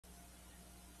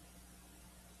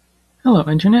Hello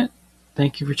Internet,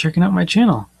 thank you for checking out my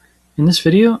channel. In this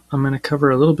video, I'm going to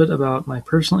cover a little bit about my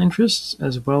personal interests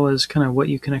as well as kind of what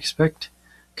you can expect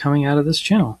coming out of this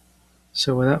channel.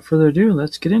 So without further ado,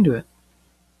 let's get into it.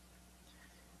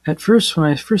 At first, when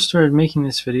I first started making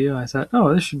this video, I thought,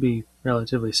 oh, this should be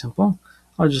relatively simple.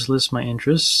 I'll just list my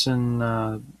interests and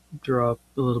draw up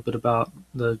a little bit about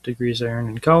the degrees I earned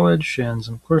in college and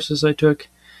some courses I took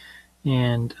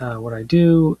and what I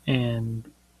do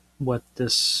and what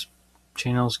this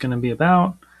channel is going to be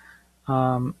about.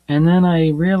 And then I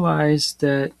realized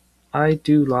that I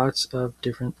do lots of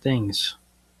different things.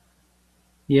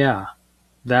 Yeah,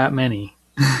 that many.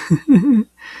 It's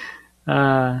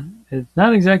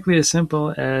not exactly as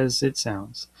simple as it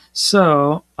sounds.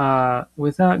 So,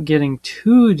 without getting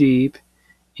too deep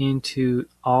into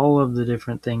all of the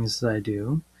different things that I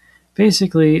do,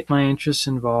 basically my interests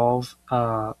involve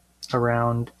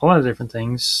around a lot of different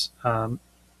things.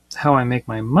 How I make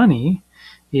my money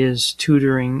is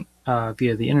tutoring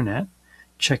via the internet.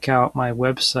 Check out my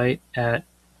website at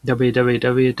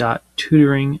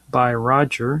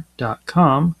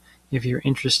www.tutoringbyroger.com if you're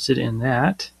interested in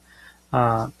that.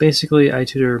 Basically, I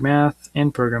tutor math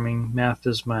and programming. Math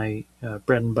is my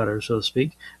bread and butter, so to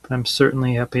speak, but I'm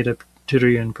certainly happy to tutor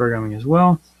you in programming as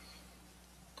well.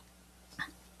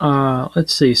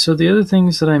 Let's see. So the other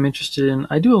things that I'm interested in,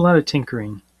 I do a lot of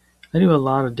tinkering. I do a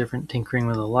lot of different tinkering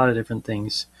with a lot of different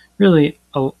things. Really,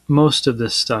 most of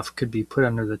this stuff could be put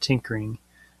under the tinkering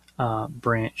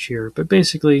branch here. But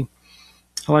basically,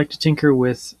 I like to tinker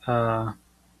with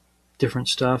different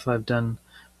stuff. I've done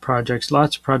projects,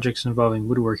 lots of projects involving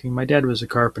woodworking. My dad was a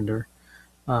carpenter,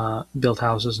 built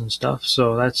houses and stuff.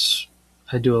 So I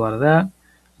do a lot of that. I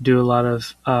do a lot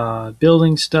of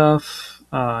building stuff.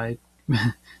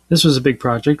 This was a big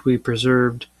project. We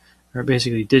preserved, or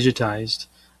basically digitized,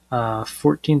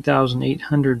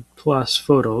 14,800 plus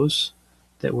photos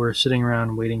that were sitting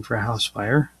around waiting for a house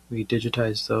fire. We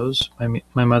digitized those,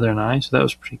 my mother and I, so that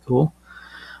was pretty cool.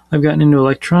 I've gotten into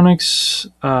electronics.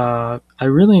 I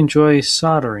really enjoy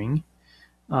soldering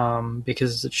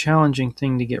because it's a challenging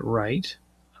thing to get right.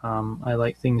 I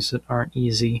like things that aren't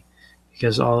easy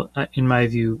because, in my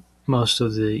view, most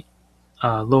of the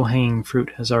low-hanging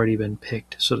fruit has already been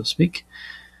picked, so to speak.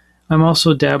 I'm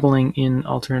also dabbling in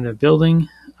alternative building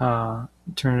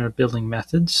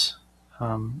methods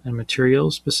and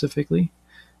materials specifically.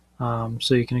 So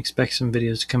you can expect some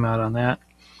videos to come out on that.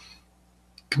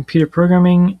 Computer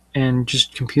programming and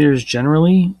just computers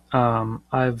generally.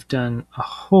 I've done a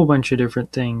whole bunch of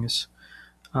different things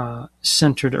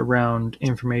centered around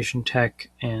information tech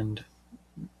and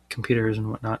computers and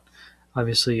whatnot.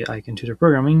 Obviously, I can tutor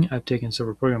programming. I've taken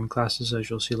several programming classes, as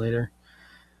you'll see later.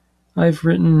 I've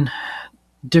written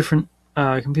different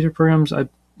computer programs.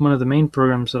 One of the main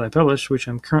programs that I published, which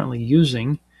I'm currently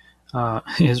using,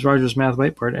 is Roger's Math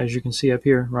Whiteboard. As you can see up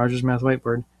here, Roger's Math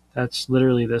Whiteboard. That's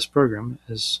literally this program.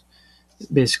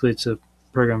 Basically, it's a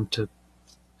program to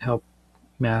help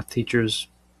math teachers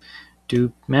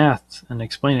do math and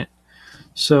explain it.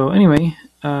 So anyway,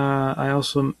 I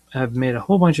also have made a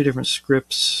whole bunch of different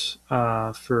scripts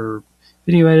for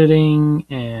video editing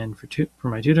and for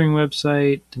my tutoring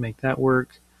website to make that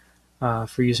work.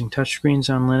 For using touchscreens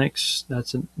on Linux,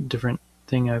 that's a different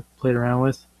thing I've played around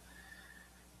with.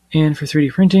 And for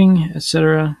 3D printing,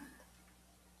 etc.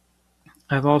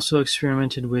 I've also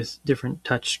experimented with different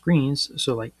touch screens,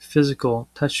 so like physical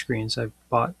touch screens. I've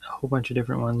bought a whole bunch of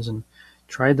different ones and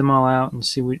tried them all out and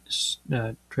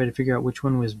try to figure out which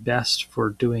one was best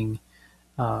for doing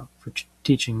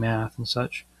teaching math and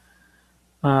such.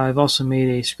 I've also made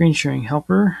a screen sharing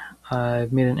helper.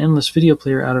 I've made an endless video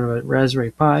player out of a Raspberry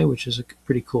Pi, which is a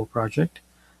pretty cool project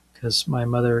because my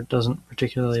mother doesn't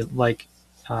particularly like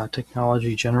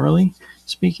technology generally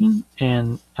speaking,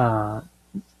 and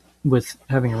with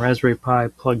having a Raspberry Pi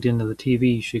plugged into the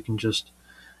TV, she can just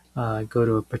go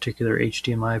to a particular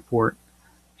HDMI port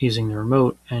using the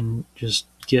remote and just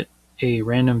get a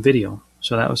random video.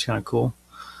 So that was kind of cool.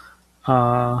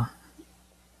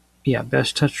 Yeah,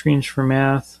 best touchscreens for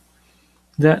math.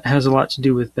 That has a lot to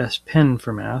do with best pen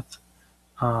for math.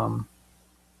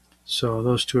 So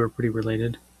those two are pretty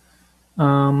related.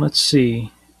 Let's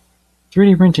see.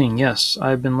 3D printing, yes.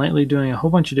 I've been lately doing a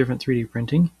whole bunch of different 3D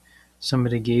printing.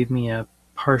 Somebody gave me a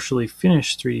partially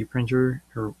finished 3D printer,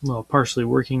 or well, partially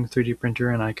working 3D printer,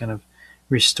 and I kind of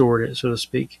restored it, so to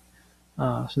speak.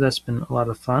 So that's been a lot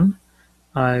of fun.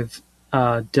 I've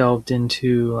delved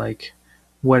into like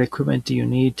what equipment do you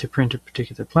need to print a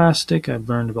particular plastic. I've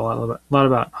learned a lot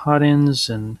about hot ends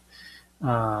and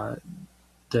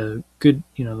the good,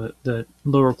 the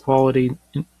lower quality,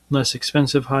 less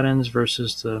expensive hot ends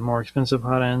versus the more expensive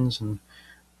hot ends, and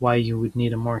why you would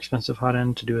need a more expensive hot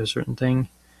end to do a certain thing,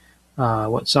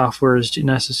 what software is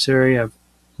necessary. I've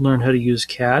learned how to use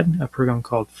CAD, a program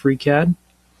called FreeCAD,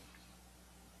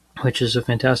 which is a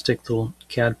fantastic little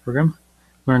CAD program.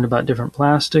 Learned about different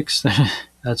plastics.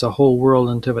 That's a whole world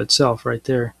unto itself right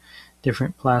there,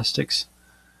 different plastics.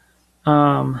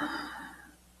 I'm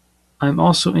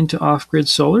also into off-grid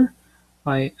solar.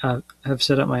 I have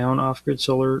set up my own off-grid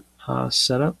solar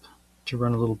setup to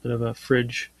run a little bit of a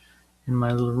fridge in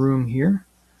my little room here,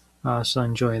 so I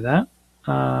enjoy that.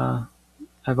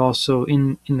 I've also,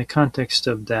 in the context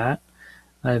of that,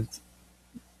 I've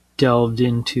delved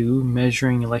into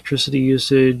measuring electricity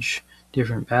usage,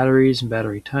 different batteries and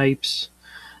battery types,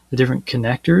 the different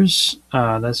connectors.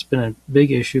 That's been a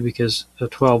big issue because a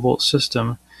 12-volt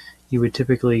system, you would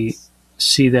typically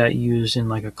see that used in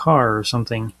like a car or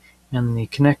something, and the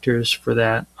connectors for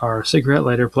that are cigarette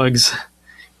lighter plugs,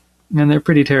 and they're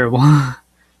pretty terrible.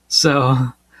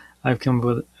 So I've come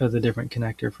up with a different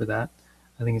connector for that.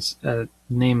 I think it's the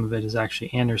name of it is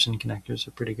actually Anderson connectors.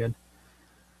 They're pretty good.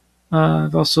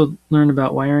 I've also learned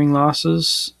about wiring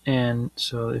losses, and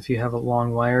so if you have a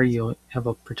long wire, you'll have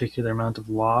a particular amount of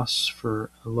loss for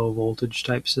a low voltage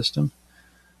type system.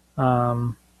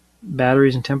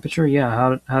 Batteries and temperature,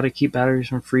 yeah, how to keep batteries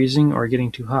from freezing or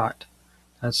getting too hot.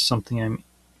 That's something I'm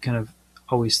kind of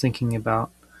always thinking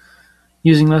about.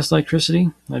 Using less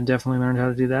electricity, I've definitely learned how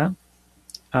to do that,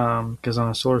 because on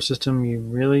a solar system, you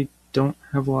really don't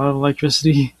have a lot of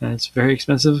electricity, and it's very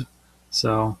expensive.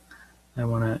 So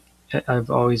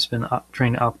I've always been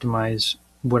trying to optimize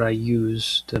what I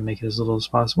use to make it as little as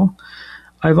possible.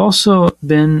 I've also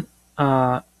been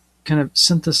kind of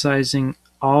synthesizing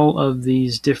all of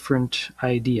these different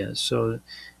ideas. So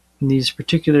these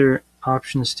particular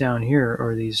options down here,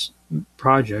 or these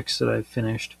projects that I've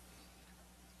finished,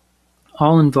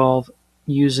 all involve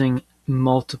using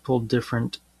multiple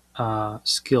different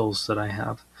skills that I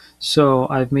have. So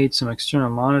I've made some external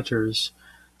monitors,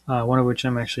 one of which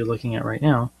I'm actually looking at right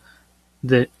now,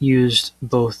 that used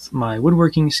both my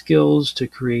woodworking skills to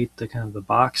create the kind of the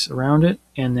box around it,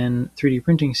 and then 3D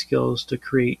printing skills to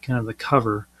create kind of the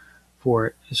cover for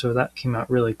it. So that came out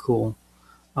really cool.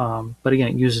 But again,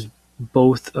 it uses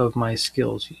both of my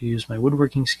skills. You use my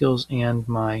woodworking skills and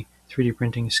my 3D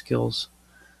printing skills.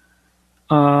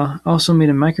 Also made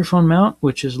a microphone mount,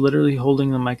 which is literally holding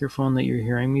the microphone that you're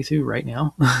hearing me through right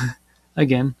now.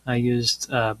 Again, I used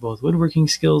both woodworking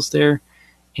skills there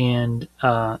and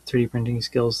 3D printing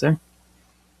skills there.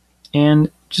 And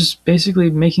just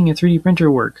basically making a 3D printer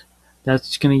work.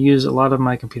 That's going to use a lot of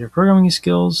my computer programming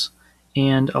skills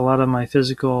and a lot of my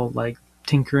physical, like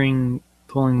tinkering,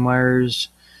 pulling wires,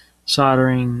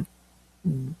 soldering,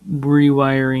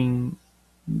 rewiring,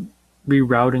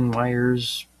 rerouting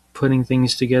wires, putting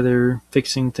things together,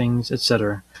 fixing things,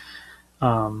 etc.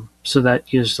 So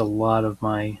that used a lot of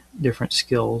my different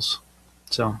skills.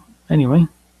 So anyway,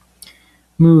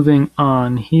 moving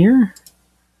on here.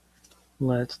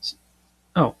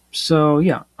 So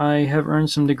yeah, I have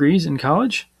earned some degrees in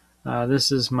college.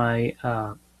 This is my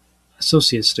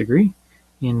associate's degree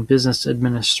in business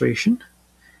administration.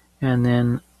 And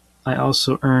then I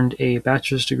also earned a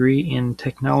bachelor's degree in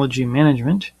technology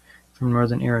management from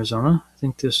Northern Arizona. I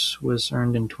think this was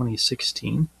earned in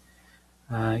 2016.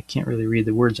 I can't really read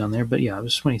the words on there, but yeah, it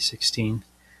was 2016.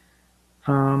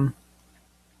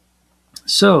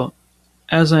 So,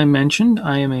 as I mentioned,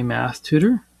 I am a math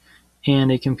tutor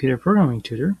and a computer programming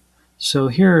tutor. So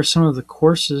here are some of the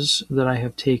courses that I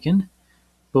have taken,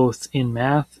 both in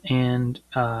math and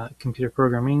computer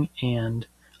programming and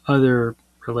other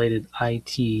related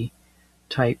IT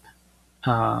type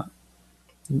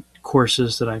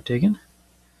courses that I've taken.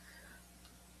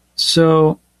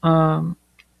 So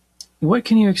what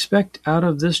can you expect out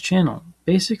of this channel?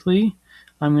 Basically,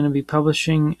 I'm going to be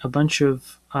publishing a bunch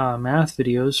of math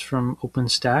videos from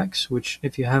OpenStax, which,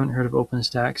 if you haven't heard of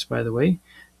OpenStax, by the way,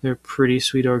 they're a pretty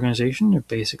sweet organization. They're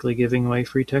basically giving away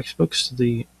free textbooks to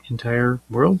the entire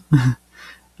world.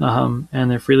 And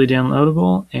they're freely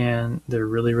downloadable, and they're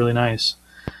really, really nice.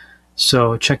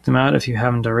 So check them out if you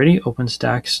haven't already,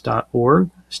 openstax.org.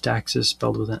 Stax is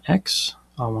spelled with an X,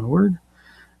 all one word.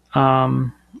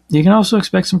 You can also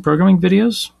expect some programming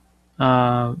videos,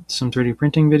 some 3D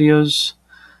printing videos,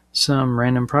 some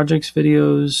random projects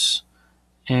videos,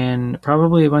 and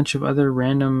probably a bunch of other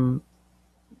random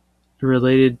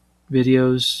related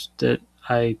videos that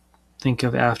I think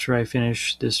of after I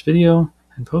finish this video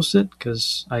and post it,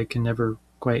 because I can never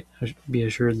quite be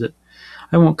assured that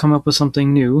I won't come up with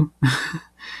something new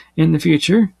in the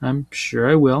future. I'm sure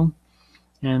I will,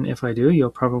 and if I do, you'll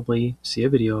probably see a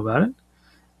video about it.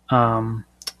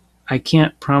 I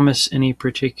can't promise any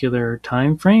particular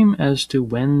time frame as to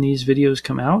when these videos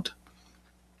come out,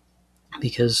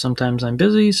 because sometimes I'm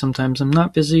busy, sometimes I'm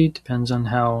not busy, depends on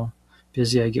how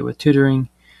busy I get with tutoring.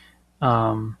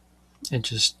 It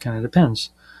just kind of depends.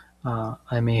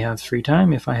 I may have free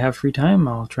time. If I have free time,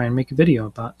 I'll try and make a video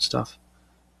about stuff.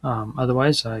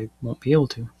 Otherwise, I won't be able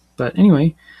to. But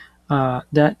anyway,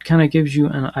 that kind of gives you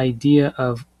an idea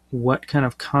of what kind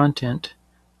of content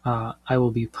I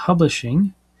will be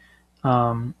publishing.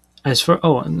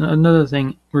 Another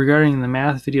thing regarding the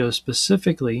math videos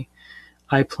specifically,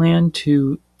 I plan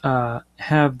to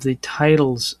have the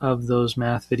titles of those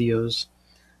math videos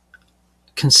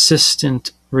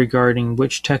consistent regarding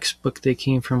which textbook they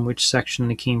came from, which section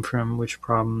they came from, which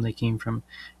problem they came from,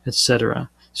 etc.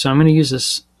 So I'm going to use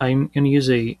this. I'm going to use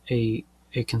a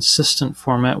consistent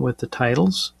format with the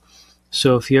titles.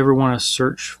 So if you ever want to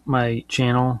search my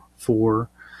channel for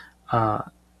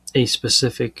for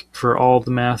all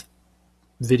the math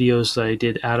videos that I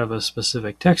did out of a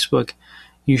specific textbook,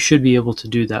 you should be able to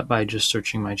do that by just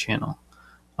searching my channel.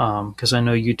 Because I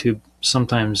know YouTube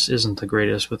sometimes isn't the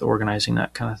greatest with organizing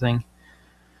that kind of thing.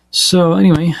 So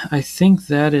anyway, I think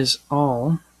that is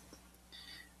all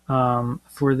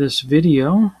for this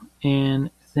video, and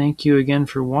thank you again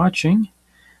for watching.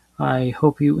 I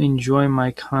hope you enjoy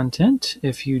my content.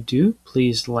 If you do,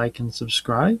 please like and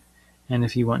subscribe, and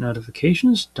if you want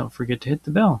notifications, don't forget to hit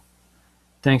the bell.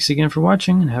 Thanks again for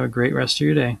watching, and have a great rest of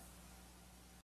your day.